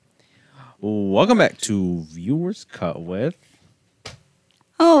Welcome back to Viewers Cut with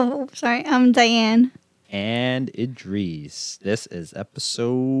Oh, sorry. I'm Diane. and Idris. This is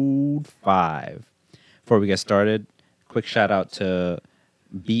episode 5. Before we get started, quick shout out to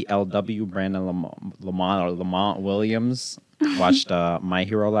BLW Brandon Lamont Williams. Watched My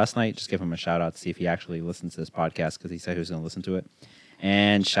Hero last night. Just give him a shout out to see if he actually listens to this podcast because he said he was going to listen to it.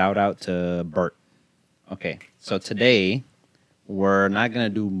 And shout out to Bert. Okay, so today we're not going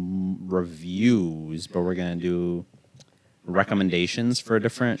to do reviews, but we're going to do recommendations for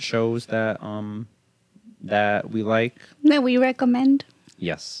different shows that we like. That we recommend.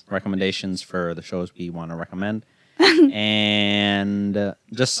 Yes, recommendations for the shows we want to recommend. And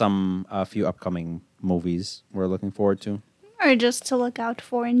just a few upcoming movies we're looking forward to. Or just to look out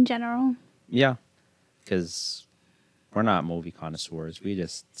for in general. Yeah, because we're not movie connoisseurs. We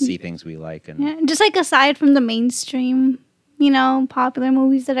just see things we like. And Yeah, just like aside from the mainstream, popular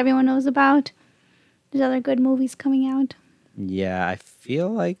movies that everyone knows about, there's other good movies coming out. yeah, I feel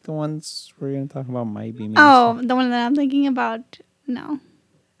like the ones we're going to talk about might be mainstream. Oh, the one that I'm thinking about, no.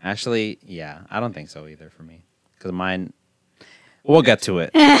 Actually, yeah, I don't think so either for me. Because mine, we'll get to it.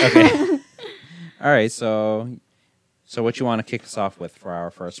 Okay. All right, so what you want to kick us off with for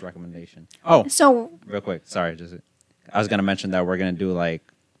our first recommendation? Oh, So, real quick. Sorry, I was going to mention that we're going to do like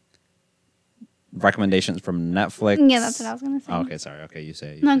recommendations from Netflix. yeah, that's what I was going to say. Oh, okay, sorry. Okay, you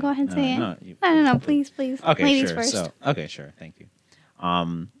say it. No, go ahead, say it. No, please. Okay, Ladies sure. first. Okay, sure. Thank you.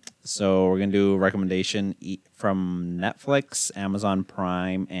 So we're gonna do a recommendation from Netflix, Amazon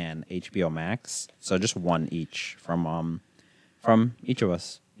Prime, and HBO Max. So just one each from each of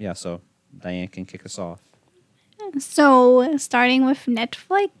us. Yeah. So Diane can kick us off. So, starting with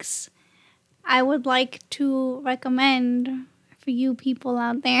Netflix, I would like to recommend for you people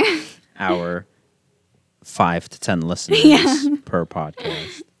out there. Our 5 to 10 listeners Yeah. per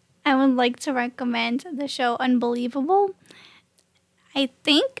podcast. I would like to recommend the show Unbelievable. I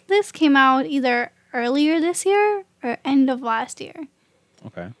think this came out either earlier this year or end of last year.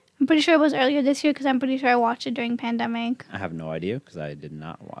 Okay. I'm pretty sure it was earlier this year because I'm pretty sure I watched it during pandemic. I have no idea because I did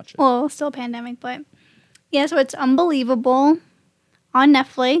not watch it. Well, still pandemic, but yeah, so it's Unbelievable on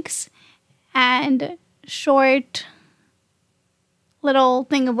Netflix. And short little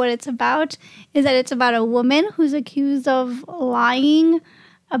thing of what it's about is that it's about a woman who's accused of lying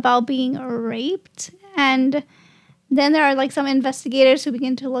about being raped. And then there are like some investigators who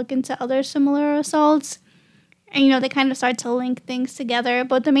begin to look into other similar assaults. And, they kind of start to link things together.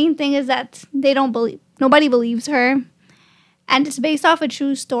 But the main thing is that nobody believes her. And it's based off a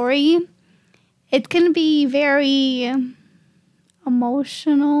true story. It can be very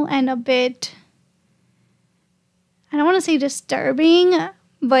emotional and a bit, I don't want to say disturbing,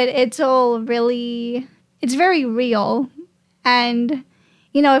 but it's very real. And,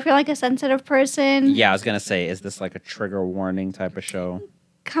 if you're like a sensitive person. Yeah, I was gonna say, is this like a trigger warning type of show?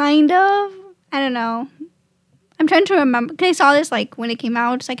 Kind of. I don't know. I'm trying to remember. Because I saw this like when it came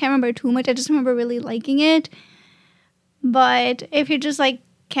out, so I can't remember too much. I just remember really liking it. But if you're just like,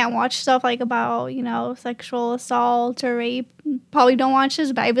 can't watch stuff like about, sexual assault or rape, probably don't watch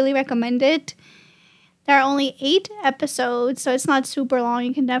this, but I really recommend it. There are only 8 episodes, so it's not super long.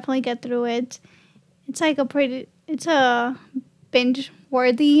 You can definitely get through it. It's like it's a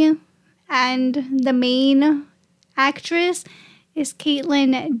binge-worthy. And the main actress is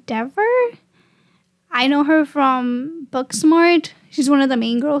Caitlin Dever. I know her from Booksmart. She's one of the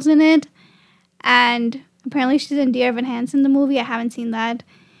main girls in it. And apparently she's in Dear Evan Hansen, the movie. I haven't seen that.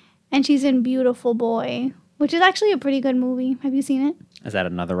 And she's in Beautiful Boy, which is actually a pretty good movie. Have you seen it? Is that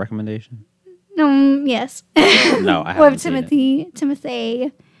another recommendation? Yes. No, I haven't With seen it.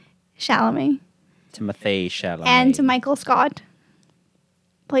 Timothée Chalamet. Timothée Chalamet. And Michael Scott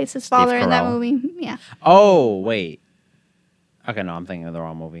plays his father in that Carell. movie. Yeah. Oh, wait. Okay, no, I'm thinking of the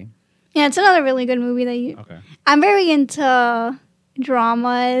wrong movie. Yeah, it's another really good movie that Okay. I'm very into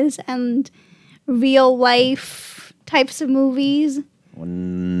dramas and real life types of movies. Well,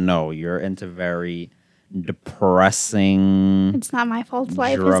 no, you're into very depressing, It's not my fault.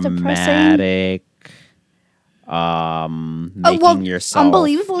 Life is depressing. dramatic, making yourself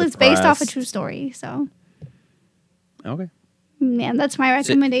Unbelievable is based off a depressed. true story. So, Okay. yeah, that's my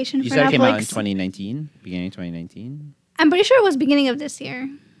recommendation You for said Netflix. it came out in 2019? Beginning of 2019? I'm pretty sure it was beginning of this year,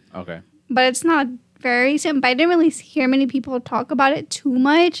 Okay. but it's not very soon. But I didn't really hear many people talk about it too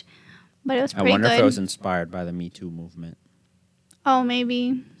much. But it was I pretty wonder good. if it was inspired by the Me Too movement, Oh,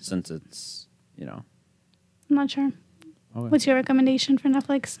 maybe. since it's, I'm not sure. Okay. What's your recommendation for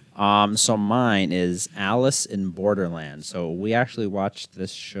Netflix? So mine is Alice in Borderland. So we actually watched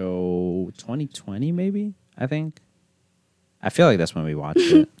this show 2020, maybe, I think. I feel like that's when we watched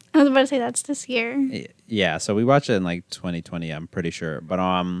it. I was about to say that's this year. Yeah, so we watched it in like 2020, I'm pretty sure. But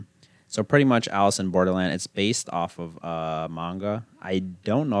so pretty much Alice in Borderland, it's based off of manga. I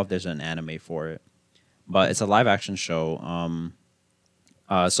don't know if there's an anime for it, but it's a live action show.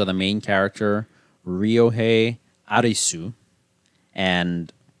 So the main character, Ryohei Arisu,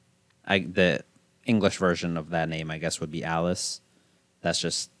 and the English version of that name, I guess, would be Alice. That's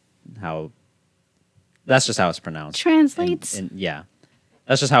just how it's pronounced. Translates. Yeah,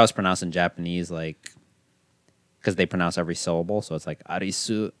 that's just how it's pronounced in Japanese, like because they pronounce every syllable, so it's like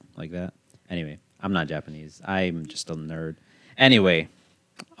Arisu, like that. Anyway, I'm not Japanese. I'm just a nerd. Anyway,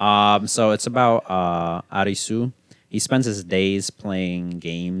 so it's about Arisu. He spends his days playing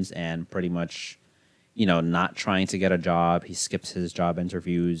games and pretty much, not trying to get a job. He skips his job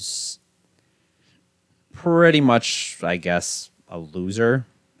interviews. Pretty much, I guess, a loser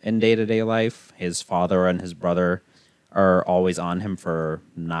in day-to-day life. His father and his brother are always on him for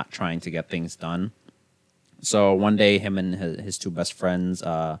not trying to get things done. So one day, him and his two best friends,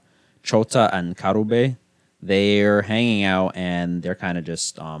 Chota and Karube, they're hanging out and they're kind of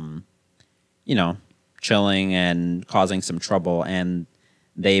just, chilling and causing some trouble. And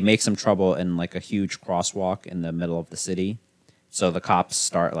they make some trouble in like a huge crosswalk in the middle of the city. So the cops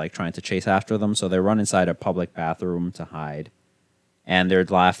start like trying to chase after them. So they run inside a public bathroom to hide. And they're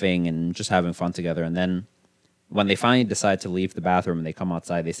laughing and just having fun together. And then when they finally decide to leave the bathroom and they come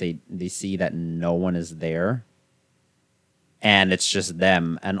outside, they see that no one is there. And it's just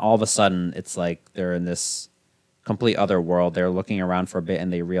them. And all of a sudden, it's like they're in this complete other world. They're looking around for a bit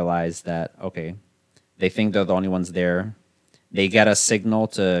and they realize that, okay, they think they're the only ones there. They get a signal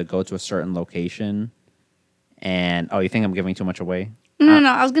to go to a certain location. And, you think I'm giving too much away? No.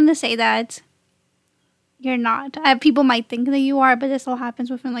 I was going to say that you're not. People might think that you are, but this all happens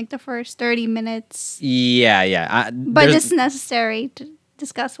within like the first 30 minutes. Yeah. But it's necessary to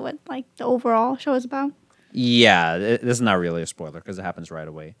discuss what like the overall show is about. Yeah, this is not really a spoiler because it happens right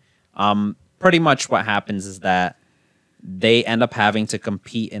away. Pretty much what happens is that they end up having to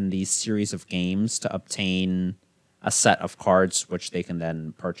compete in these series of games to obtain a set of cards which they can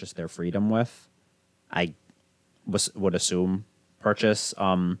then purchase their freedom with. I would assume purchase.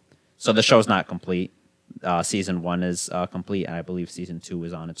 So the show's not complete. Season 1 is complete, and I believe season 2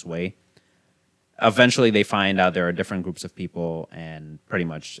 is on its way. Eventually, they find out there are different groups of people, and pretty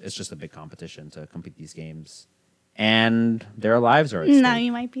much it's just a big competition to complete these games. And their lives are at stake. No,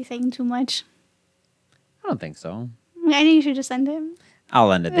 you might be saying too much. I don't think so. I think you should just end it.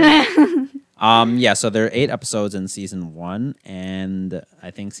 I'll end it there. So there are 8 episodes in season 1, and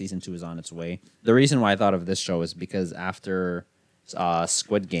I think season 2 is on its way. The reason why I thought of this show is because after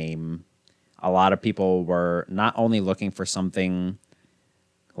Squid Game, a lot of people were not only looking for something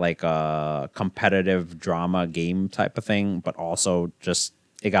like a competitive drama game type of thing, but also just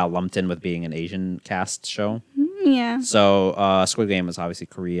it got lumped in with being an Asian cast show. Yeah. So Squid Game is obviously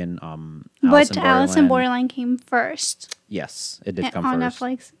Korean. But Alice in Borderland came first. Yes, it did come on first.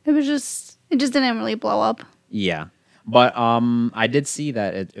 Netflix. It just didn't really blow up. Yeah. But I did see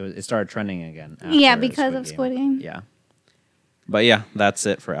that it started trending again. Yeah, because of Squid Game. Yeah. But yeah, that's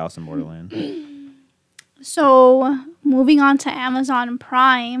it for Alice in Borderland. So, moving on to Amazon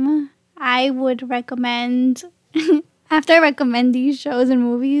Prime, I would recommend, after I recommend these shows and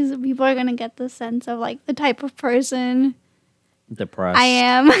movies, people are going to get the sense of like the type of person Depressed. I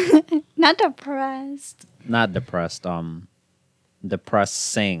am. Not depressed. Not depressed.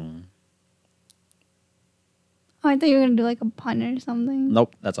 Depressing. Oh, I thought you were going to do like a pun or something.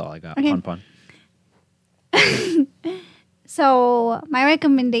 Nope, that's all I got. Okay. Pun. So, my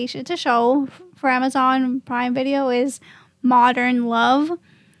recommendation to show for Amazon Prime Video is Modern Love.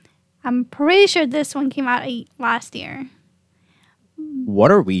 I'm pretty sure this one came out last year.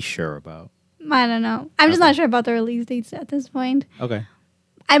 What are we sure about? I don't know. I'm just not sure about the release dates at this point. Okay.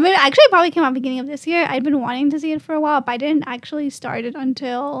 Actually, it probably came out beginning of this year. I'd been wanting to see it for a while, but I didn't actually start it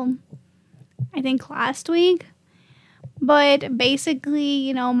until, I think, last week. But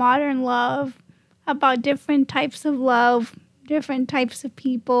basically, Modern Love, about different types of love, different types of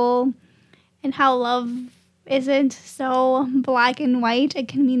people, and how love isn't so black and white. It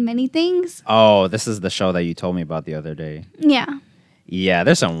can mean many things. Oh, this is the show that you told me about the other day. Yeah. Yeah,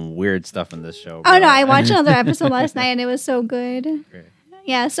 there's some weird stuff in this show. Bro. Oh, no, I watched another episode last night, and it was so good. Great.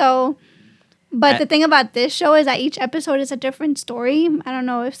 Yeah, so... But the thing about this show is that each episode is a different story. I don't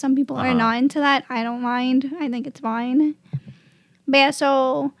know if some people are not into that. I don't mind. I think it's fine. But yeah,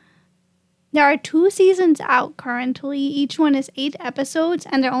 so... There are 2 seasons out currently. Each one is 8 episodes,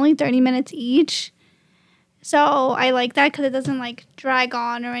 and they're only 30 minutes each. So I like that because it doesn't drag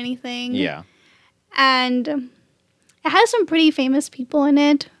on or anything. Yeah. And it has some pretty famous people in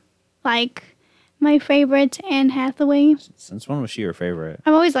it. Like, my favorite's Anne Hathaway. Since when was she your favorite?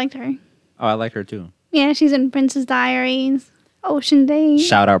 I've always liked her. Oh, I like her too. Yeah, she's in Princess Diaries, Ocean Days.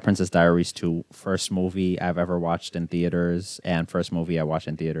 Shout out Princess Diaries 2, first movie I've ever watched in theaters, and first movie I watched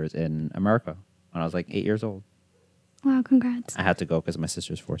in theaters in America when I was like 8 years old. Wow, congrats. I had to go because my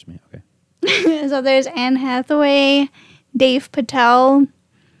sisters forced me. Okay. So there's Anne Hathaway, Dave Patel,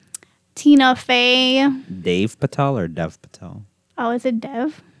 Tina Fey. Dave Patel or Dev Patel? Oh, is it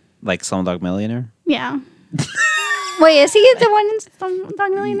Dev? Like Slumdog Millionaire? Yeah. Wait, is he the one in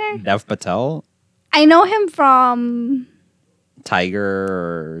Slumdog Millionaire? Dev Patel? I know him from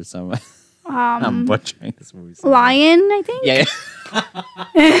Tiger or some. I'm butchering this movie. Lion, I think. Yeah.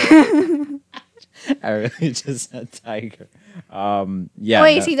 I really just said Tiger. Yeah.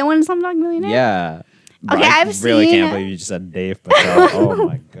 Wait, is he the one in Slumdog Millionaire? Yeah. Okay, I I've really seen- can't believe you just said Dave Patel. Oh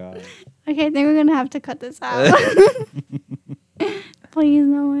my god. Okay, I think we're gonna have to cut this out. Please,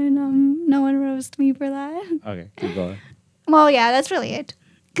 no one roast me for that. Okay, keep going. Well, yeah, that's really it.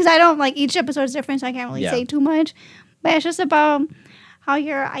 Because I don't like each episode is different, so I can't really Yeah. say too much. But it's just about how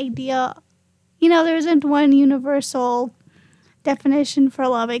your idea, there isn't one universal definition for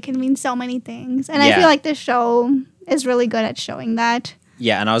love. It can mean so many things, and I Yeah. feel like this show is really good at showing that.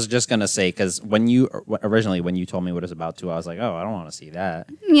 Yeah, and I was just gonna say because when you told me what it's about too, I was like, oh, I don't want to see that.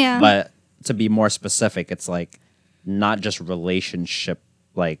 Yeah, But to be more specific, it's like not just relationship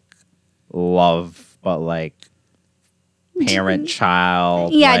like love, but like parent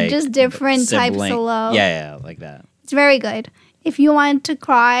child. Yeah, like, just different types of sibling. love. Yeah, like that. it's very good. If you want to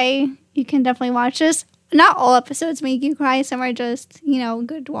cry, you can definitely watch this. Not all episodes make you cry. Some are just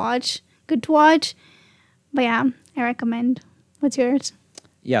good to watch. But yeah, I recommend. What's yours?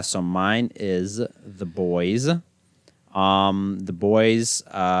 Yeah, so mine is The Boys. The Boys,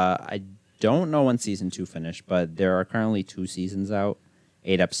 I don't know when season 2 finished, but there are currently 2 seasons out,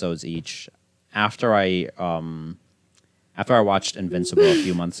 8 episodes each. After I watched Invincible a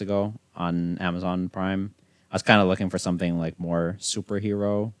few months ago on Amazon Prime, I was kind of looking for something like more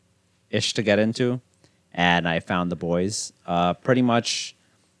superhero-ish to get into, and I found The Boys. Pretty much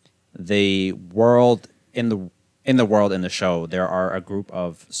the world in the show, there are a group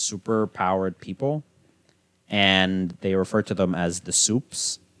of super-powered people, and they refer to them as the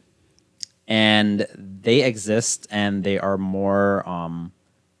Soups. And they exist, and they are more...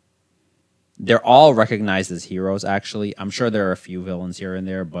 they're all recognized as heroes, actually. I'm sure there are a few villains here and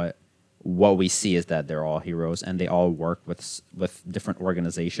there, but what we see is that they're all heroes, and they all work with different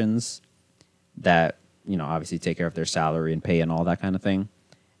organizations that, obviously take care of their salary and pay and all that kind of thing.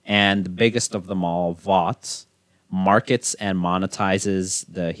 And the biggest of them all, Vought, markets and monetizes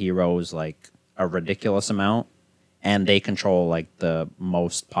the heroes like a ridiculous amount, and they control like the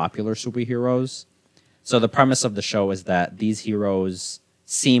most popular superheroes. So the premise of the show is that these heroes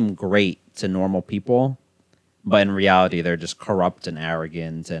seem great to normal people, but in reality they're just corrupt and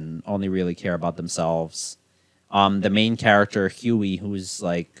arrogant and only really care about themselves. The main character, Huey, who's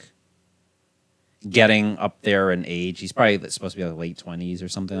like getting up there in age, he's probably supposed to be like late 20s or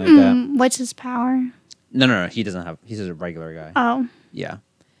something like that. What's his power? No, he doesn't have, he's a regular guy. Oh. Yeah.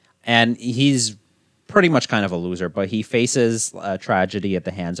 And he's pretty much kind of a loser, but he faces a tragedy at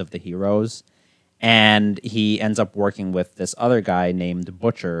the hands of the heroes. And he ends up working with this other guy named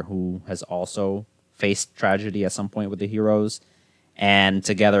Butcher, who has also faced tragedy at some point with the heroes. And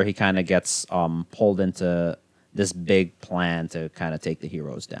together he kind of gets pulled into this big plan to kind of take the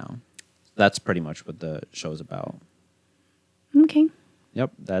heroes down. That's pretty much what the show's about. Okay.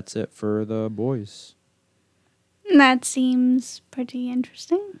 Yep, that's it for The Boys. That seems pretty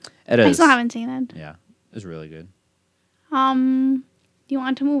interesting. It is. I still haven't seen it. Yeah, it's really good. Do you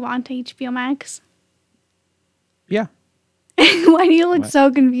want to move on to HBO Max? Yeah, Why do you look What?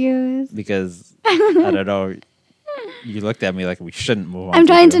 so confused? because I don't know. You looked at me like we shouldn't move on. I'm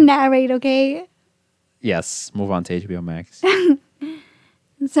trying to HBO. narrate, okay? Yes, move on to HBO Max.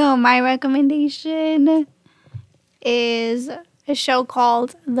 So my recommendation is a show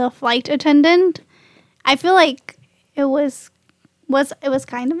called The Flight Attendant. I feel like it was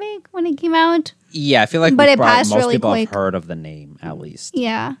kind of big when it came out. Yeah, I feel like But it most passed really people quick. have heard of the name at least.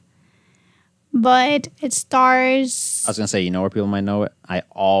 Yeah. But it stars... I was gonna say, you know where people might know it? I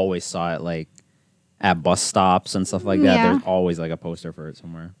always saw it like at bus stops and stuff like that. Yeah. There's always like a poster for it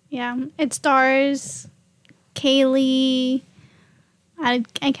somewhere. Yeah. It stars Kaylee... I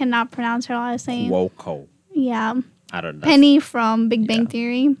cannot pronounce her last name. Woko. Yeah. I don't know. Penny from Big Bang Yeah.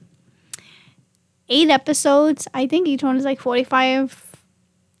 Theory. 8 episodes. I think each one is like 45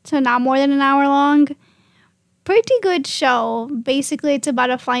 to not more than an hour long. Pretty good show. Basically, it's about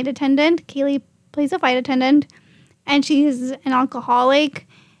a flight attendant. Kaylee plays a flight attendant, and she's an alcoholic.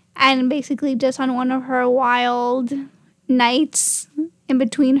 And basically just on one of her wild nights in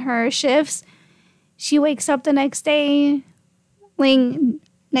between her shifts, she wakes up the next day laying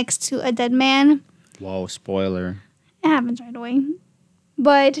next to a dead man. Whoa, spoiler. It happens right away.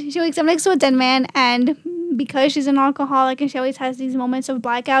 But she wakes up next to a dead man, and because she's an alcoholic and she always has these moments of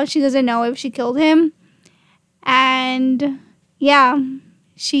blackout, she doesn't know if she killed him. And yeah,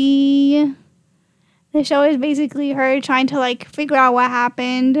 the show is basically her trying to like figure out what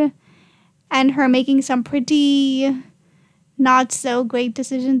happened and her making some pretty not so great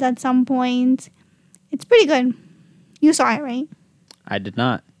decisions at some point. It's pretty good. You saw it, right? I did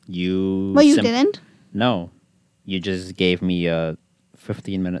not. You Didn't? No. You just gave me a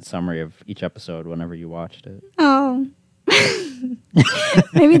 15-minute summary of each episode whenever you watched it. Oh.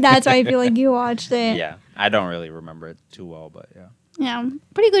 Maybe that's why I feel like you watched it. Yeah. I don't really remember it too well, but yeah. Yeah.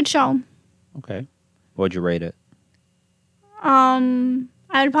 Pretty good show. Okay. What would you rate it? I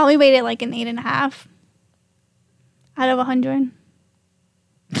would probably rate it like an 8.5 out of 100.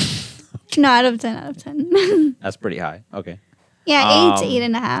 No, out of 10. Out of 10. That's pretty high. Okay. Yeah, 8 to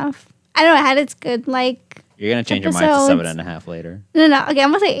 8.5. I don't know. I had it's good. Like you're gonna change your mind to 7.5 later. No. Okay,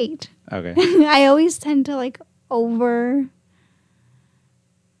 I'm gonna say 8. Okay. I always tend to like overrate.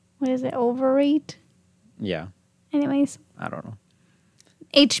 Yeah. Anyways. I don't know.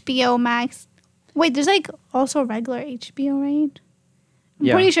 HBO Max. Wait, there's like also regular HBO, right? I'm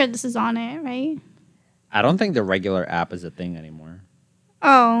pretty sure this is on it, right? I don't think the regular app is a thing anymore.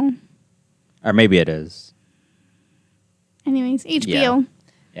 Oh. Or maybe it is. Anyways, HBO.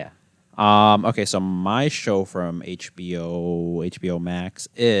 Yeah. Okay, so my show from HBO Max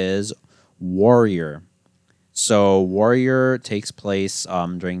is Warrior. So Warrior takes place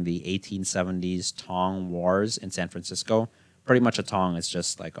during the 1870s Tong Wars in San Francisco. Pretty much a Tong is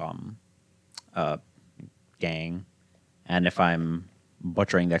just like a gang. And if I'm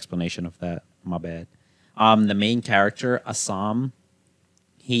butchering the explanation of that, my bad. The main character, Assam,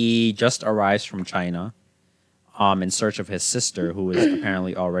 he just arrives from China in search of his sister, who is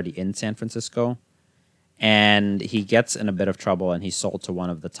apparently already in San Francisco. And he gets in a bit of trouble, and he's sold to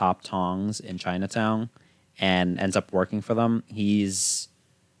one of the top Tongs in Chinatown and ends up working for them. He's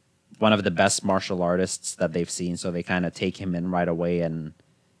one of the best martial artists that they've seen, so they kind of take him in right away and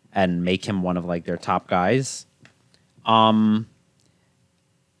make him one of like their top guys. So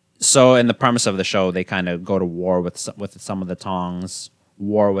in the premise of the show, they kind of go to war with some of the Tongs,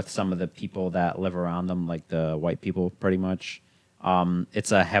 war with some of the people that live around them, like the white people, pretty much.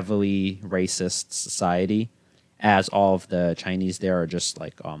 It's a heavily racist society, as all of the Chinese there are just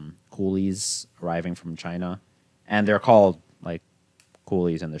like coolies arriving from China, and they're called like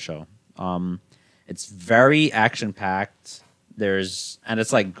coolies in the show. It's very action packed. And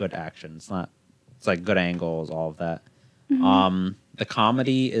it's like good action. It's like good angles, all of that. Mm-hmm. The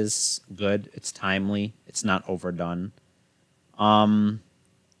comedy is good. It's timely. It's not overdone. One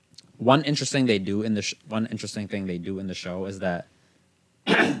interesting thing they do in the show is that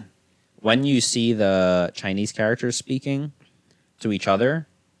when you see the Chinese characters speaking to each other,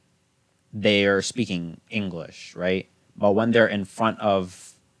 they are speaking English, right? But when they're in front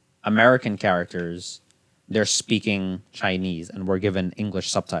of American characters, they're speaking Chinese, and we're given English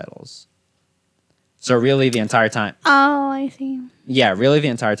subtitles. So really the entire time... Oh, I see. Yeah, really the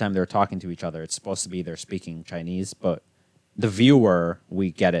entire time they're talking to each other, it's supposed to be they're speaking Chinese, but the viewer,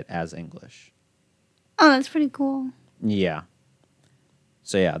 we get it as English. Oh, that's pretty cool. Yeah.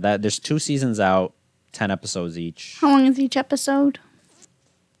 So yeah, there's 2 seasons out, 10 episodes each. How long is each episode?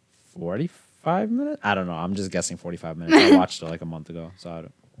 45 minutes? I don't know. I'm just guessing 45 minutes. I watched it like a month ago,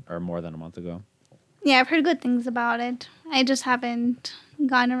 or more than a month ago. Yeah, I've heard good things about it. I just haven't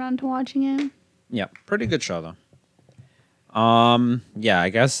gotten around to watching it. Yeah, pretty good show though. Yeah, I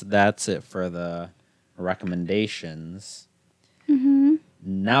guess that's it for the recommendations. Mm-hmm.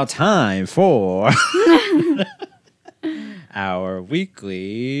 Now time for our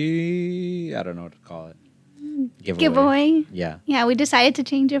weekly, I don't know what to call it. Giveaway. Yeah. Yeah, we decided to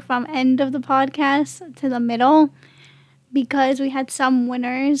change it from end of the podcast to the middle because we had some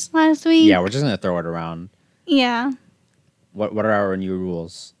winners last week. Yeah, we're just going to throw it around. Yeah. What are our new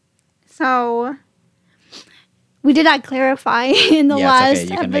rules? So, we did not clarify in the last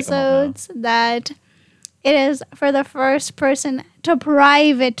episodes that it is for the first person to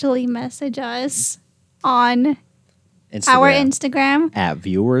privately message us on our Instagram. At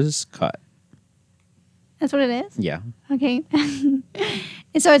Viewers Cut. That's what it is? Yeah. Okay. And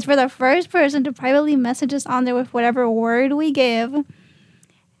so it's for the first person to privately message us on there with whatever word we give.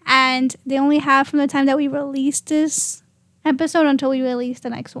 And they only have from the time that we released this episode until we release the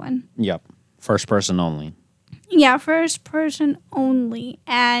next one. Yep. First person only. Yeah, first person only.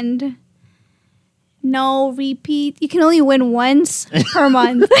 And no repeat. You can only win once per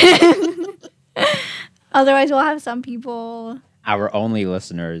month. Otherwise, we'll have some people. Our only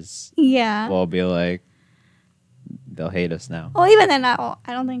listeners Yeah. will be like, they'll hate us now. Well, even then, I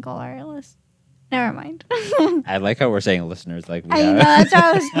don't think all our lists. Never mind. I like how we're saying listeners. Like we I know,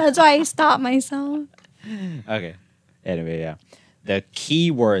 that's why I stopped myself. Okay. Anyway, yeah. The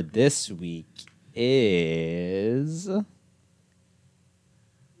keyword this week is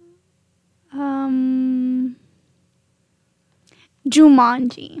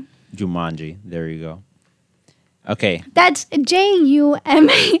Jumanji. Jumanji. There you go. Okay. That's Jumanji.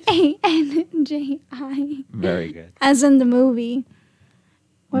 Very good. As in the movie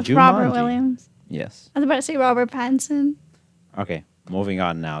with Robert Jumanji. Williams. Yes. I was about to say Robert Pattinson. Okay. Moving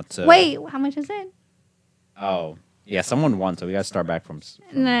on now to. Wait, how much is it? Oh. Yeah, someone won, so we gotta start back from.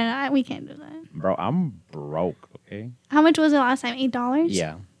 No, we can't do that. Bro, I'm broke, okay? How much was it last time? $8?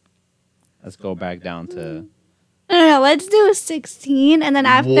 Yeah. Let's go back down to. No, let's do 16 and then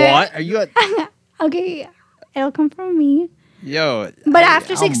after. What? Are you. Okay, it'll come from me. Yo. But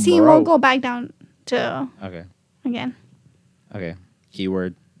after I'm 16, we'll broke. go back down to. Okay. Again. Okay.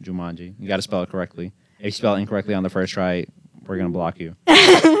 Keyword Jumanji. You gotta spell it correctly. If you spell it incorrectly on the first try, we're gonna block you.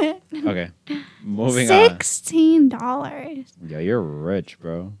 Okay. Moving $16. on. Yo, you're rich,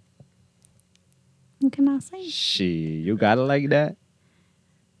 bro. What can I say? She, you got it like that?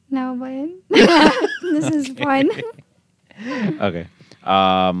 No, but this is fun. Okay.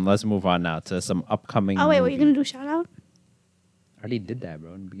 Let's move on now to some upcoming. Oh, wait, were you movies. going to do shout out? I already did that,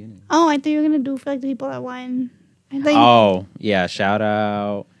 bro, in the beginning. Oh, I thought you were going to do for like the people that won. I thought Oh, yeah. Shout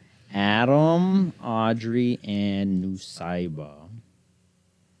out Adam, Audrey, and Nusaiba.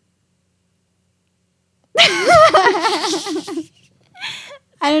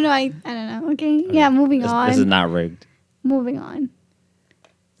 I don't know. I don't know. Okay. Yeah, moving on. This is not rigged. Moving on.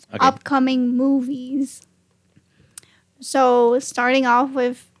 Okay. Upcoming movies. So starting off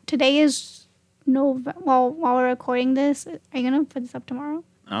with today is while we're recording this, are you gonna put this up tomorrow?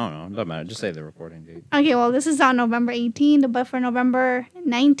 I don't know. It doesn't matter. Just say the recording date. Okay, well this is on November 18th, but for November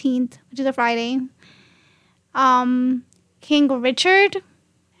 19th, which is a Friday, King Richard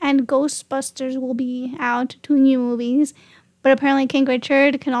and Ghostbusters will be out, 2 new movies. But apparently King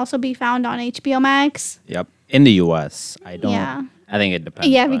Richard can also be found on HBO Max. Yep. In the U.S. I don't. Yeah. I think it depends.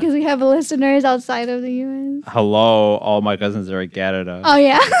 Yeah, but- because we have listeners outside of the US. Hello, all my cousins are in Canada. Oh,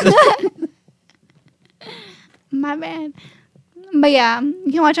 yeah. My bad. But yeah,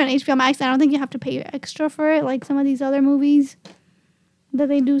 you can watch it on HBO Max. I don't think you have to pay extra for it, like some of these other movies that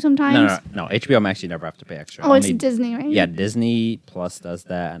they do sometimes. No. HBO Max, you never have to pay extra. Oh, it's Only- Disney, right? Yeah, Disney Plus does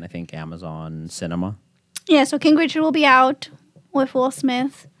that, and I think Amazon Cinema. Yeah, so King Richard will be out with Will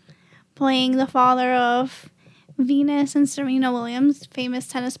Smith playing the father of Venus and Serena Williams, famous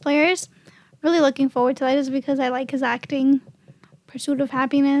tennis players. Really looking forward to that just because I like his acting. Pursuit of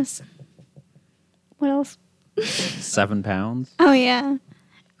Happiness. What else? 7 pounds. Oh, yeah.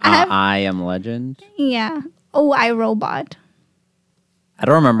 I I Am Legend. Yeah. Oh, iRobot. I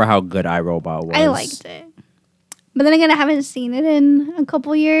don't remember how good iRobot was. I liked it. But then again, I haven't seen it in a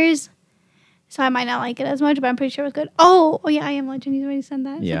couple years. So I might not like it as much, but I'm pretty sure it was good. Oh yeah, I Am Legend. You already said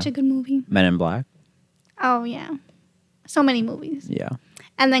that. Yeah. Such a good movie. Men in Black. Oh, yeah. So many movies. Yeah.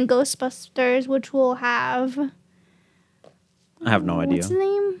 And then Ghostbusters, which will have... I have no idea. What's his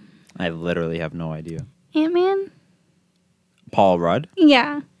name? I literally have no idea. Ant-Man? Paul Rudd.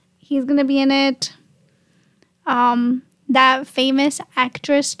 Yeah. He's going to be in it. That famous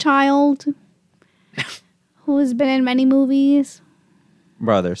actress child who has been in many movies.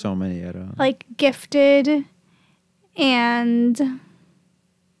 Bro, there's so many. I don't. Like Gifted. And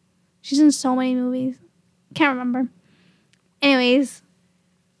she's in so many movies. Can't remember. Anyways.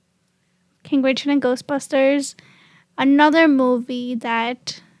 King Richard and Ghostbusters. Another movie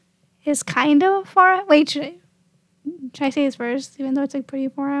that is kind of far out. Wait, should I say this first? Even though it's like pretty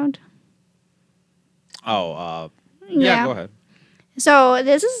far out. Oh, yeah, go ahead. So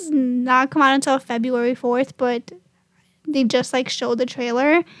this is not come out until February 4th, but they just like showed the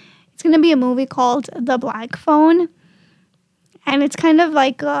trailer. It's going to be a movie called The Black Phone. And it's kind of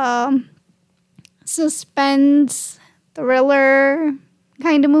like a suspense, thriller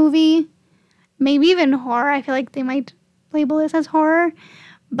kind of movie. Maybe even horror. I feel like they might label this as horror.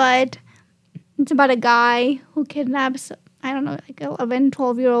 But it's about a guy who kidnaps, I don't know, like 11,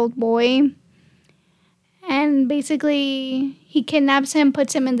 12-year-old boy. And basically, he kidnaps him,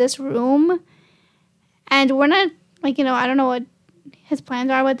 puts him in this room. And we're not, like, you know, I don't know what his plans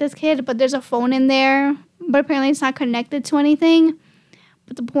are with this kid, but there's a phone in there. But apparently it's not connected to anything. But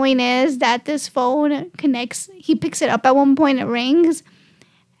But the point is that this phone connects. He picks it up at one point. It rings,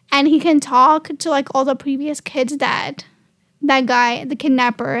 and he can talk to like all the previous kids that guy, the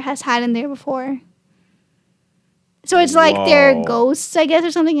kidnapper, has had in there before. So it's like they're ghosts, I guess,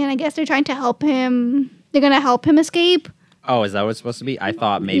 or something, and I guess they're trying to help him. They're gonna help him escape. Oh, is that what it's supposed to be? I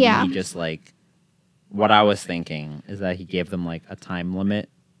thought maybe he just like. What I was thinking is that he gave them like a time limit,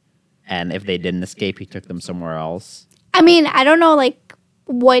 and if they didn't escape, he took them somewhere else. I mean, I don't know like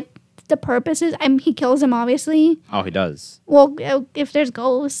what the purpose is. I mean, he kills them, obviously. Oh, he does. Well, if there's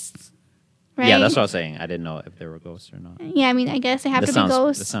ghosts, right? Yeah, that's what I was saying. I didn't know if there were ghosts or not. Yeah, I mean, I guess they have to be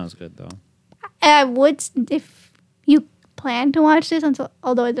ghosts. This sounds good though. I would if you plan to watch this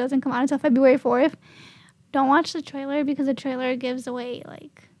although it doesn't come out until February 4th. Don't watch the trailer because the trailer gives away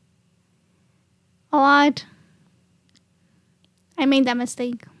like a lot. I made that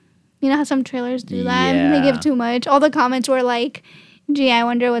mistake. You know how some trailers do that? Yeah. They give too much. All the comments were like, gee, I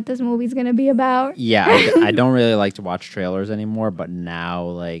wonder what this movie's going to be about. Yeah, I don't really like to watch trailers anymore, but now,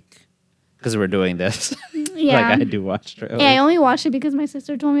 like, because we're doing this, Yeah. like, I do watch trailers. Yeah, I only watched it because my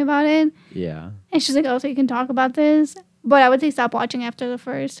sister told me about it. Yeah. And she's like, oh, so you can talk about this? But I would say stop watching after the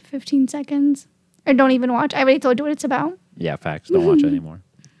first 15 seconds. Or don't even watch. I already told you what it's about. Yeah, facts. Don't watch it anymore.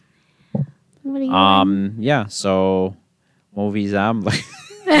 What are you doing? Yeah, so movies I'm looking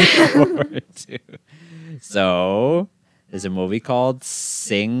forward to. So there's a movie called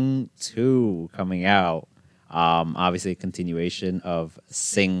Sing 2 coming out. Obviously a continuation of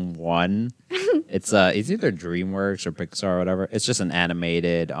Sing 1. It's either DreamWorks or Pixar or whatever. It's just an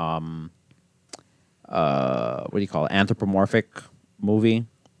animated what do you call it? Anthropomorphic movie.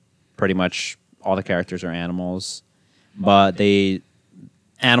 Pretty much all the characters are animals, but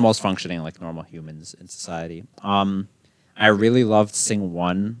animals functioning like normal humans in society. I really loved Sing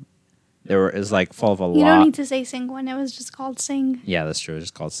 1. Is like full of a lot. You don't need to say Sing 1. It was just called Sing. Yeah, that's true. It's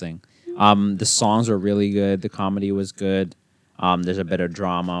just called Sing. The songs were really good. The comedy was good. There's a bit of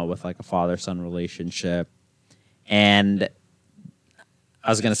drama with like a father-son relationship. And I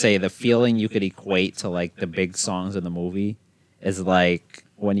was going to say the feeling you could equate to like the big songs in the movie is like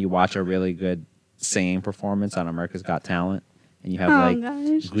when you watch a really good singing performance on America's Got Talent and you have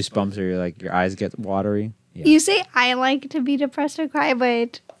goosebumps or your eyes get watery. Yeah. You say I like to be depressed or cry,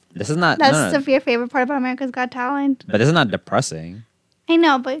 but this is not. That's your favorite part about America's Got Talent. But this is not depressing. I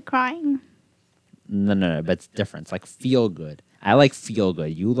know, but crying. No. But it's different. It's like feel good. I like feel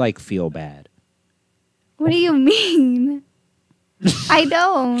good. You like feel bad. What do you mean? I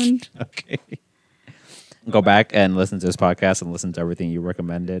don't. Okay. Go back and listen to this podcast and listen to everything you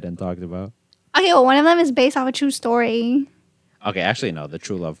recommended and talked about. Okay, well, one of them is based off a true story. Okay, actually, no. The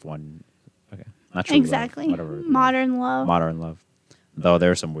True Love one. Okay. Not True exactly. Love. Whatever. Modern Love. Modern Love. Though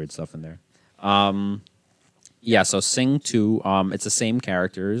there's some weird stuff in there. Yeah, so Sing 2, it's the same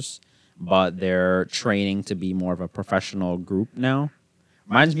characters, but they're training to be more of a professional group now.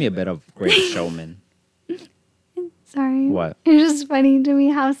 Reminds me a bit of Greatest Showman. Sorry. What? It's just funny to me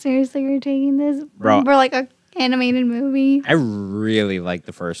how seriously you're taking this. Bro, for like a animated movie. I really like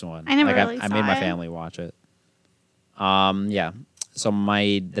the first one. I never I made my family watch it. Yeah. So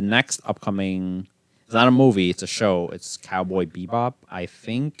the next upcoming, it's not a movie, it's a show. It's Cowboy Bebop. I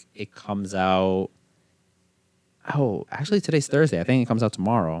think it comes out. Oh, actually today's Thursday. I think it comes out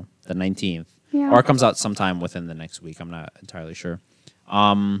tomorrow, the 19th. Yeah. Or it comes out sometime within the next week. I'm not entirely sure.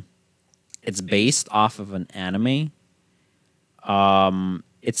 It's based off of an anime.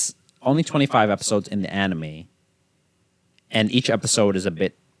 It's only 25 episodes in the anime. And each episode is a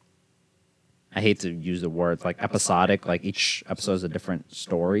bit, I hate to use the word, like episodic. Like each episode is a different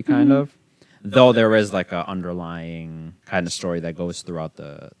story, kind of. Though there is like an underlying kind of story that goes throughout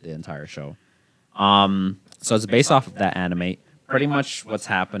the entire show. So it's based off of that anime. Pretty much what's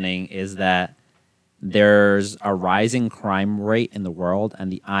happening is that there's a rising crime rate in the world,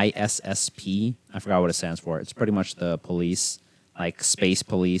 and the ISSP, I forgot what it stands for. It's pretty much the police, like space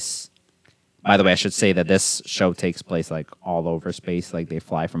police. By the way, I should say that this show takes place like all over space, like they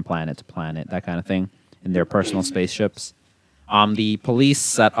fly from planet to planet, that kind of thing, in their personal spaceships. The police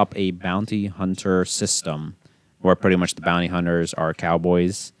set up a bounty hunter system where pretty much the bounty hunters are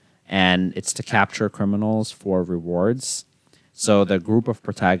cowboys, and it's to capture criminals for rewards. So the group of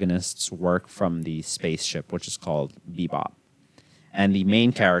protagonists work from the spaceship, which is called Bebop. And the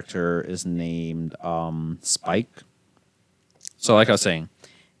main character is named Spike. So like I was saying,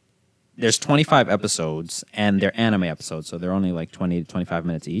 there's 25 episodes, and they're anime episodes, so they're only like 20 to 25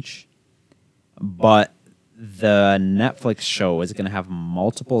 minutes each. But the Netflix show is going to have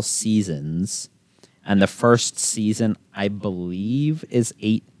multiple seasons, and the first season, I believe, is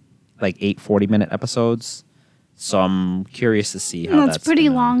eight 40-minute episodes. So I'm curious to see how That's pretty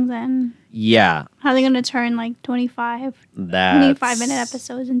long then. Yeah. How are they going to turn like 25 minute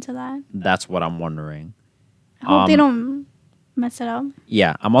episodes into that? That's what I'm wondering. I hope they don't mess it up.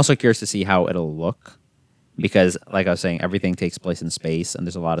 Yeah, I'm also curious to see how it'll look. Because, like I was saying, everything takes place in space, and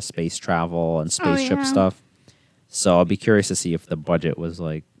there's a lot of space travel and spaceship stuff. So I'll be curious to see if the budget was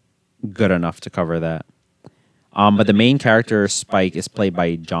like good enough to cover that. But the main character, Spike, is played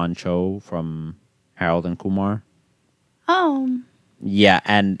by John Cho from Harold and Kumar. Oh. Yeah,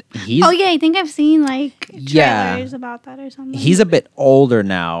 and he's... Oh, yeah, I think I've seen, like, trailers about that or something. He's a bit older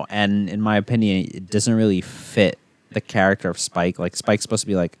now, and in my opinion, it doesn't really fit the character of Spike. Like, Spike's supposed to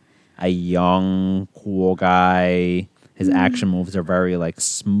be, like, a young, cool guy. His action moves are very, like,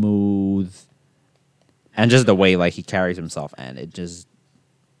 smooth. And just the way, like, he carries himself, and it just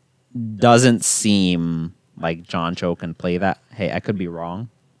doesn't seem like John Cho can play that. Hey, I could be wrong.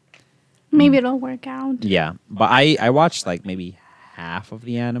 Maybe it'll work out. Yeah, but I watched, like, maybe half of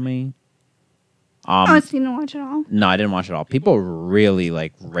the anime. So you didn't watch it all? No, I didn't watch it all. People really,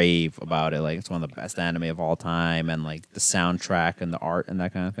 like, rave about it. Like, it's one of the best anime of all time, and, like, the soundtrack and the art and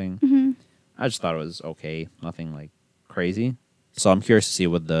that kind of thing. Mm-hmm. I just thought it was okay. Nothing, like, crazy. So I'm curious to see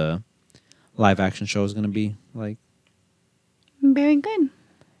what the live-action show is going to be like. Very good.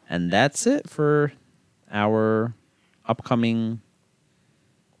 And that's it for our upcoming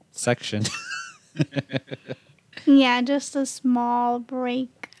section. Yeah, just a small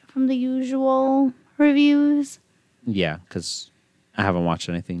break from the usual reviews. Yeah, because I haven't watched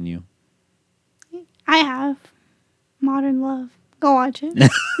anything new. I have. Modern Love. Go watch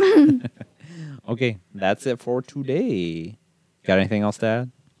it. Okay, that's it for today. Got anything else to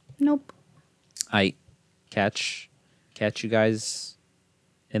add? Nope. I catch you guys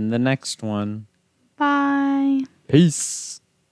in the next one. Bye. Peace.